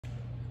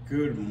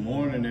Good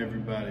morning,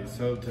 everybody.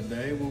 So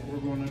today what we're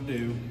going to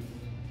do,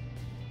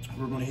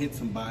 we're going to hit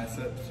some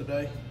biceps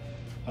today.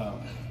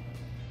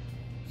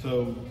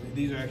 So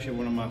these are actually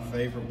one of my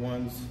favorite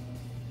ones,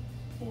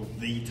 or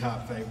the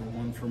top favorite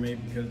one for me,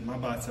 because my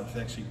biceps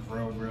actually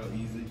grow real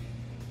easy.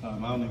 I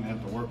don't even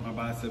have to work my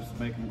biceps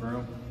to make them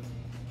grow.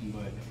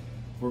 But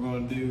we're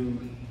going to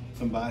do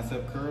some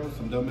bicep curls,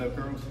 some dumbbell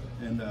curls,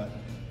 and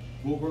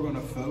what we're going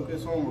to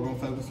focus on, we're going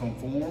to focus on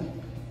form.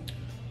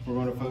 We're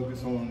going to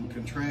focus on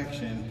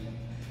contraction,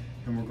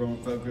 and we're going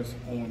to focus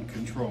on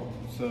control.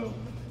 So,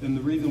 and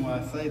the reason why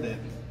I say that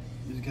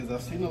is because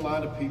I've seen a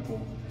lot of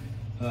people,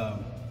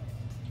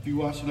 if you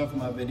watch enough of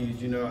my videos,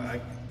 you know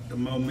the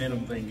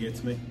momentum thing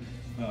gets me.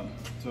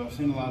 So I've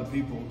seen a lot of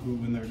people who,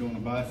 when they're doing a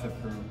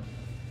bicep curl,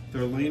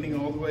 they're leaning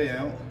all the way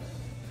out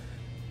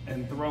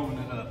and throwing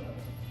it up,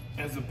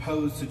 as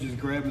opposed to just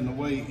grabbing the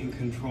weight and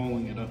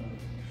controlling it up.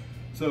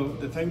 So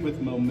the thing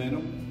with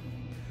momentum,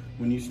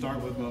 when you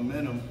start with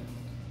momentum,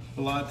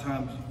 a lot of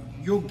times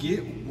you'll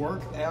get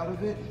work out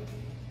of it,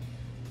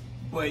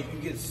 but you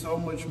get so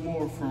much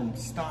more from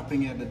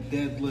stopping at a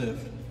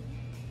deadlift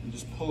and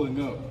just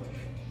pulling up,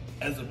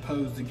 as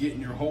opposed to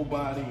getting your whole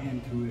body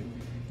into it.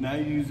 Now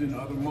you're using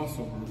other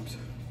muscle groups,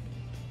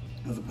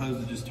 as opposed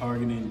to just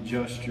targeting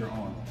just your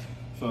arm.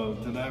 So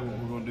today what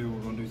we're gonna do,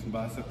 we're gonna do some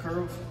bicep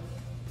curls.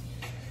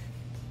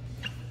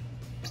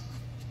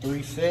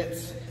 3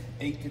 sets,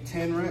 8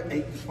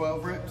 to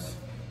 12 reps.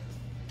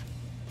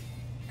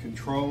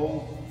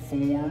 Control,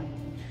 form,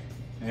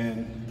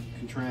 and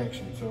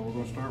contraction. So we're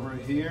going to start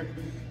right here.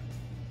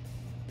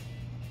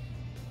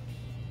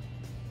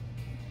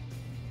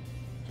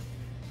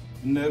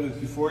 Notice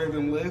before I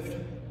even lift,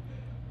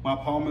 my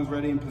palm is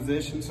ready in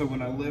position, so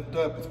when I lift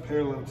up, it's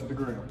parallel to the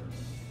ground.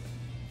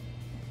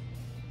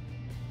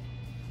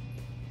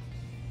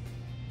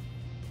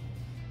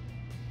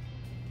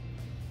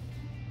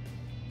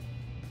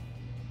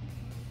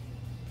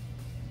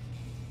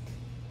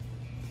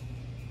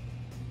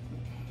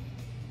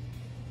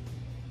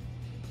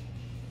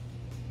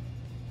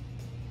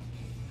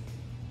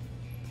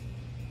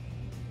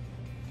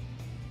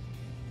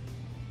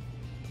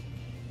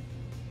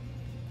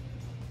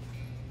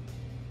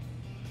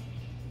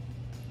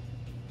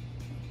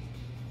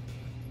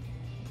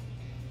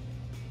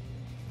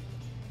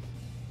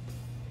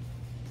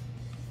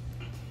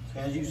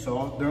 As you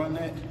saw during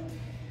that,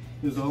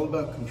 it was all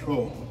about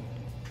control.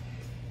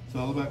 It's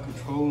all about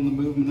controlling the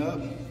movement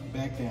up,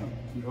 back down.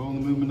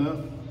 Controlling the movement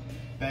up,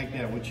 back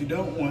down. What you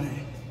don't want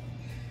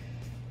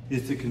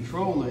is to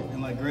control it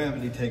and let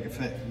gravity take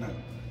effect. No,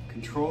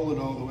 control it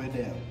all the way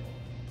down.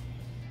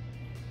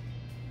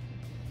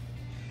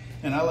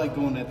 And I like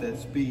going at that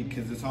speed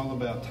because it's all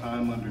about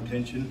time under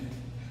tension.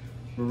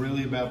 We're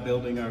really about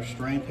building our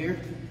strength here,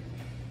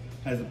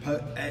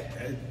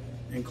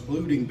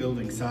 including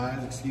building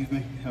size, excuse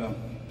me.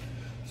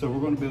 So we're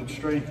going to build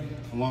strength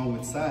along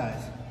with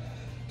size.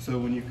 So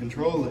when you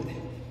control it,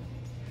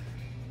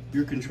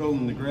 you're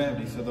controlling the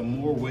gravity. So the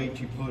more weight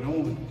you put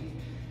on,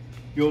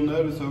 you'll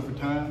notice over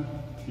time,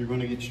 you're going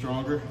to get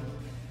stronger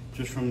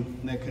just from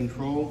that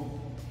control,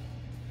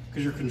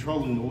 because you're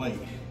controlling the weight.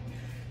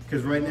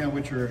 Because right now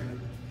what you're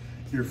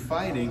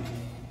fighting,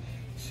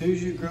 as soon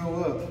as you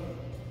grow up,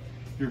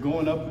 you're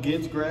going up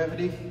against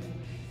gravity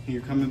and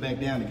you're coming back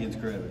down against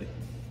gravity.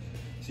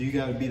 So you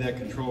got to be that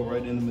control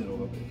right in the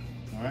middle of it,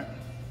 all right?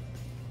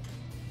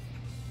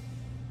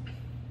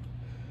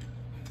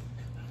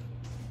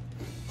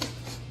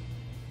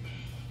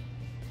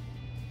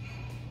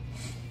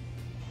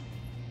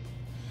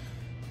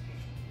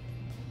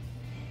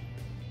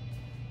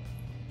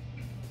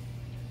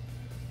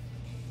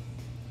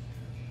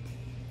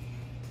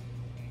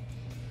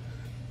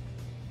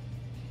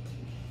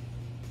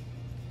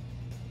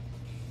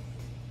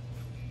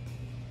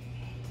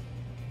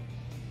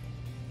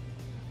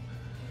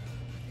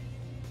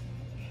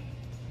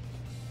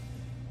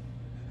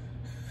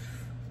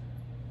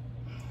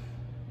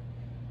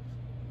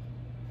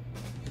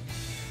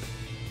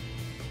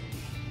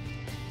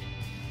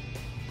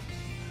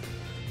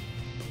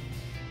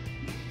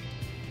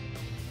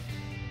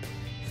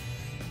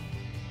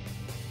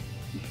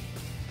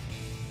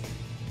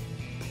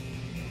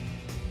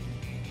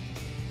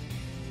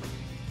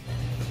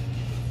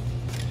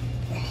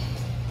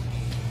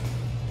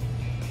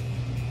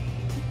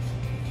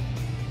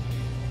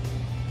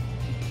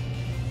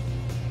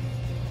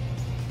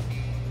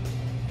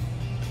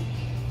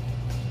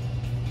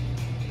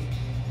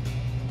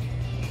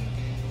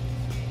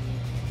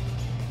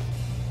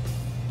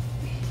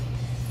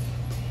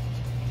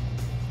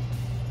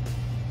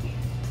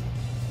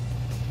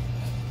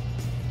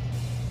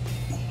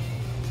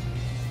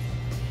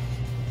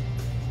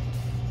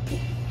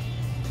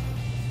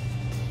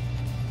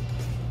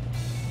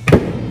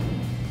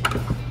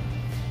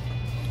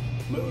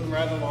 Moving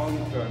right along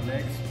into our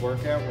next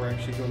workout, we're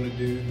actually going to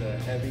do the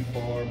heavy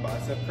bar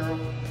bicep curl.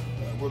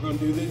 We're going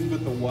to do these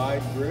with the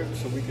wide grip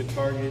so we can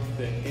target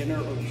the inner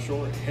or the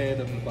short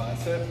head of the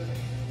bicep.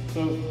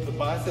 So the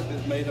bicep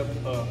is made up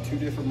of two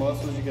different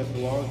muscles. You got the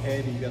long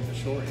head and you got the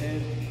short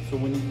head. So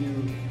when you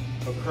do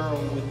a curl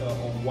with a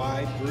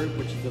wide grip,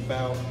 which is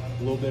about a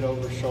little bit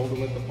over shoulder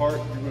width apart,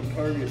 you're going to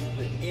target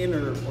the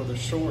inner or the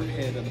short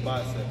head of the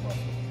bicep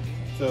muscle.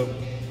 So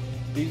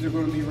these are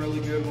going to be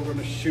really good. We're going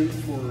to shoot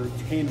for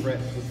 10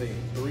 reps with these,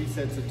 3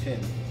 sets of 10.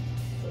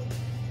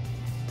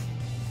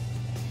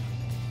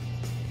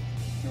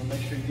 You're going to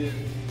make sure you get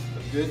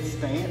a good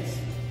stance.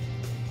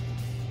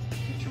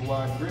 Get your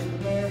wide grip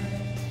in there.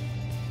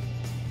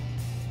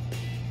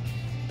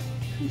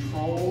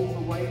 Control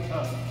the weight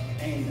up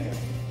and down.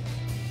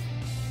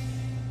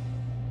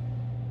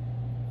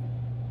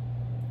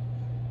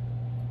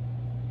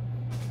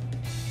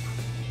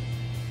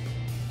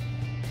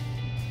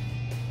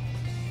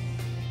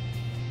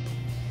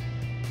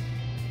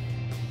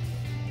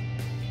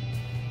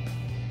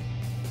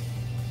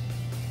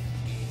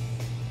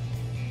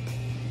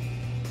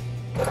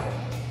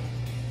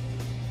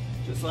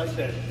 Just like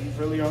that. These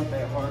really aren't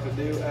that hard to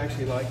do. I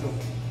actually like them.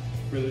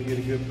 Really get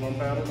a good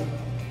pump out of them.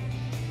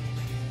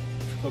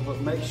 So,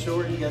 but make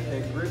sure you got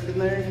that grip in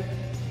there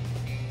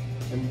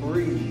and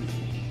breathe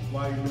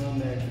while you're doing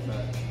the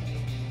exercise.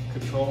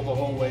 Control the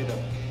whole weight up.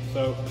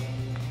 So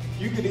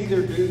you could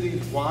either do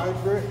these wide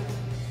grip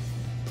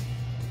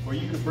or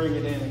you could bring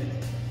it in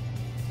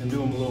and do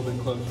them a little bit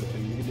closer to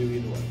you. You can do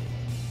either way.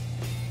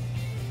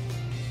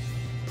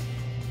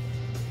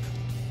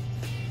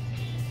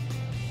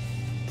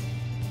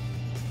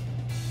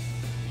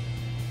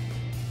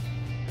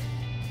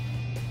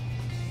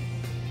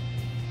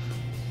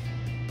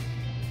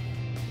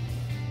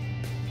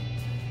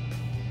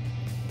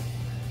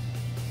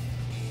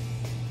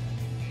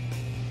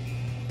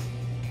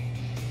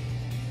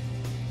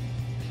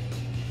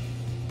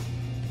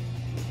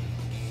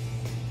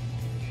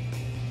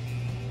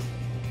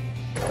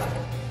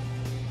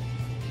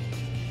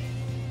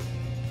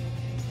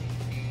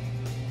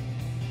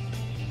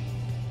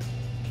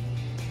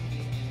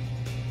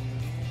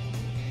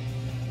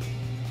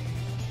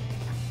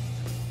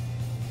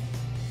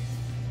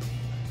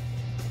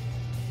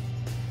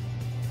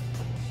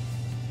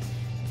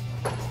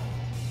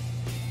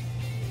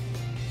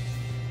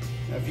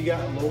 Now, if you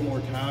got a little more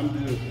time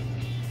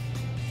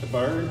to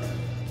burn,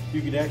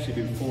 you could actually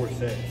do 4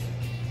 sets.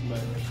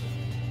 But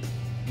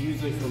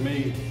usually for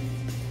me,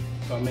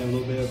 if I'm in a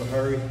little bit of a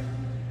hurry,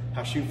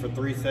 I shoot for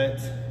 3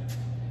 sets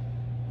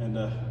and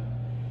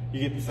you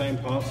get the same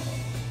pump.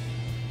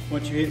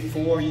 Once you hit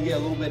 4, you get a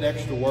little bit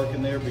extra work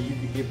in there, but you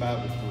can get by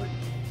with 3.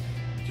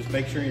 Just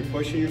make sure you're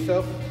pushing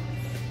yourself.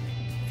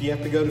 If you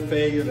have to go to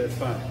failure, that's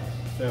fine.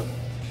 So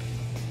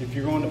if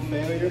you're going to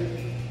failure,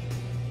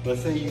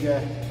 let's say you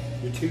got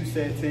your 2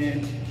 sets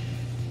in,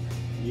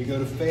 you go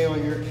to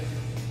failure,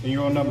 and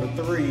you're on number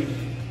 3,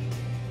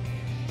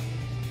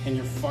 and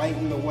you're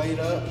fighting the weight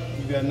up,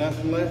 you got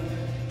nothing left,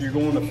 you're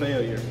going to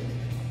failure.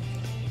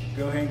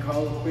 Go ahead and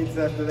call it quits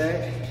after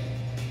that.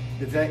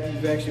 You've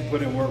actually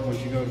put in work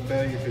once you go to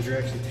failure because you're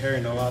actually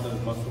tearing a lot of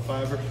the muscle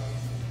fibers.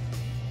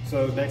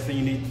 So next thing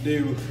you need to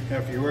do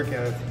after your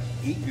workout is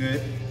eat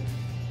good,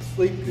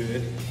 sleep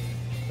good,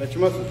 let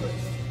your muscles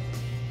rest.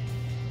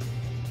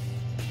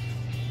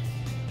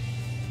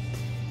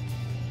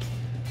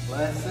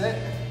 Last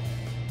set.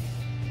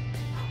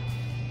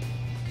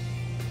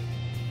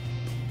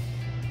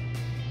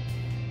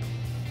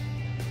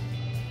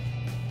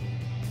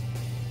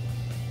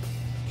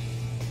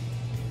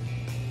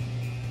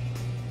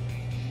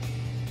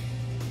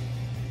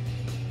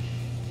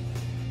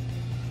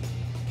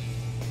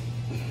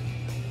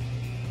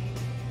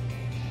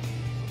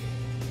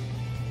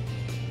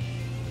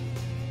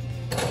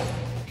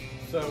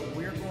 So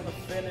we're going to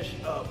finish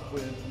up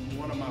with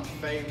one of my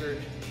favorite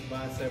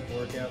bicep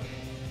workouts.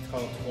 It's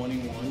called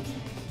 21s.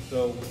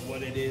 So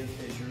what it is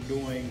you're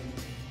doing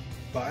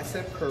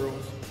bicep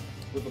curls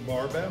with a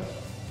barbell.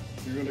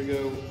 You're going to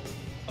go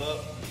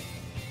up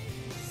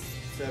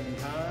 7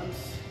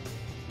 times.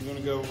 You're going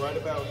to go right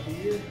about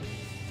here,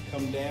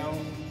 come down,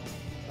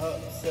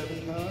 up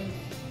 7 times,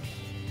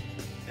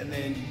 and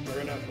then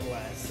burn up the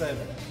last 7.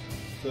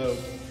 So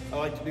I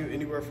like to do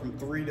anywhere from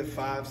 3 to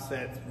 5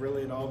 sets.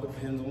 Really, it all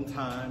depends on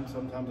time.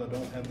 Sometimes I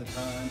don't have the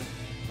time,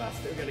 but I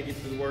still got to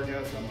get to the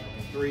workout. So I might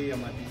be 3, I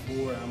might be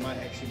 4, I might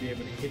actually be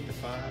able to hit the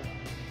 5.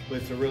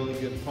 But it's a really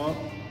good pump.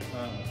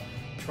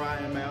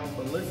 Try them out,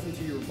 but listen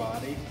to your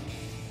body,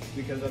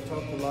 because I've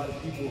talked to a lot of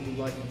people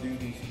who like to do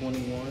these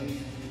 21s,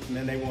 and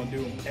then they want to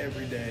do them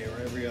every day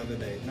or every other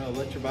day. No,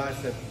 let your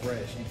biceps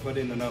rest. You put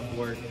in enough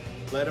work.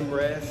 Let them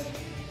rest,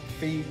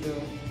 feed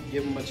them,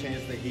 give them a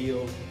chance to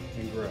heal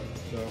and grow.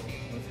 So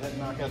let's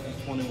knock out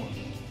these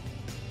 21.